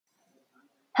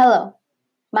Hello,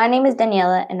 my name is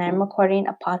Daniela and I'm recording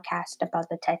a podcast about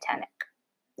the Titanic.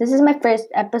 This is my first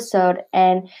episode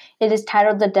and it is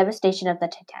titled The Devastation of the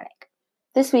Titanic.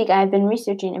 This week I have been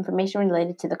researching information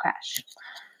related to the crash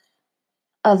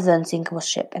of the unsinkable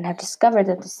ship and have discovered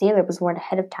that the sailor was warned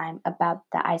ahead of time about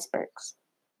the icebergs.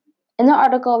 In the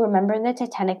article Remembering the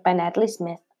Titanic by Natalie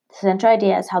Smith, the central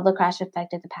idea is how the crash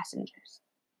affected the passengers.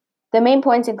 The main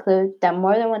points include that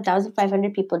more than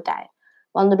 1,500 people died,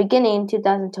 while in the beginning,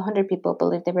 2,200 people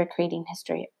believed they were creating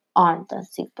history on the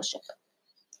unsinkable ship.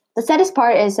 The saddest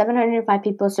part is 705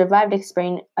 people survived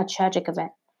experiencing a tragic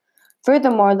event.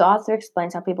 Furthermore, the author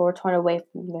explains how people were torn away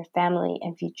from their family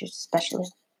and futures especially.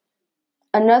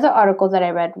 Another article that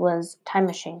I read was Time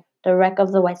Machine, The Wreck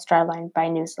of the White Star Line by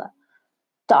Newsla.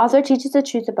 The author teaches the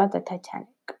truth about the Titanic.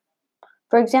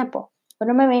 For example, one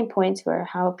of my main points were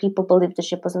how people believed the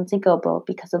ship was unsinkable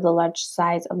because of the large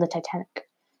size of the Titanic.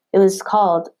 It was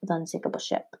called the unsinkable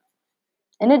ship.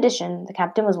 In addition, the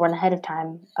captain was warned ahead of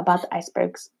time about the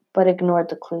icebergs, but ignored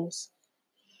the clues.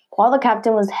 While the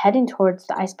captain was heading towards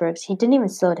the icebergs, he didn't even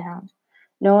slow down,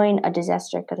 knowing a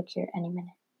disaster could occur any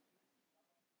minute.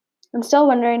 I'm still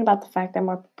wondering about the fact that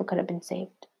more people could have been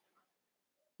saved.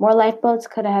 More lifeboats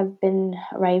could have been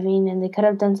arriving and they could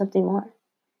have done something more.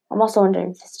 I'm also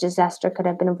wondering if this disaster could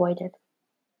have been avoided.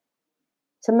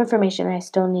 Some information I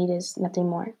still need is nothing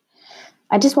more.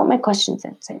 I just want my questions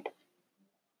answered.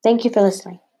 Thank you for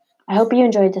listening. I hope you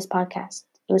enjoyed this podcast.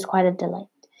 It was quite a delight.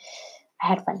 I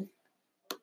had fun.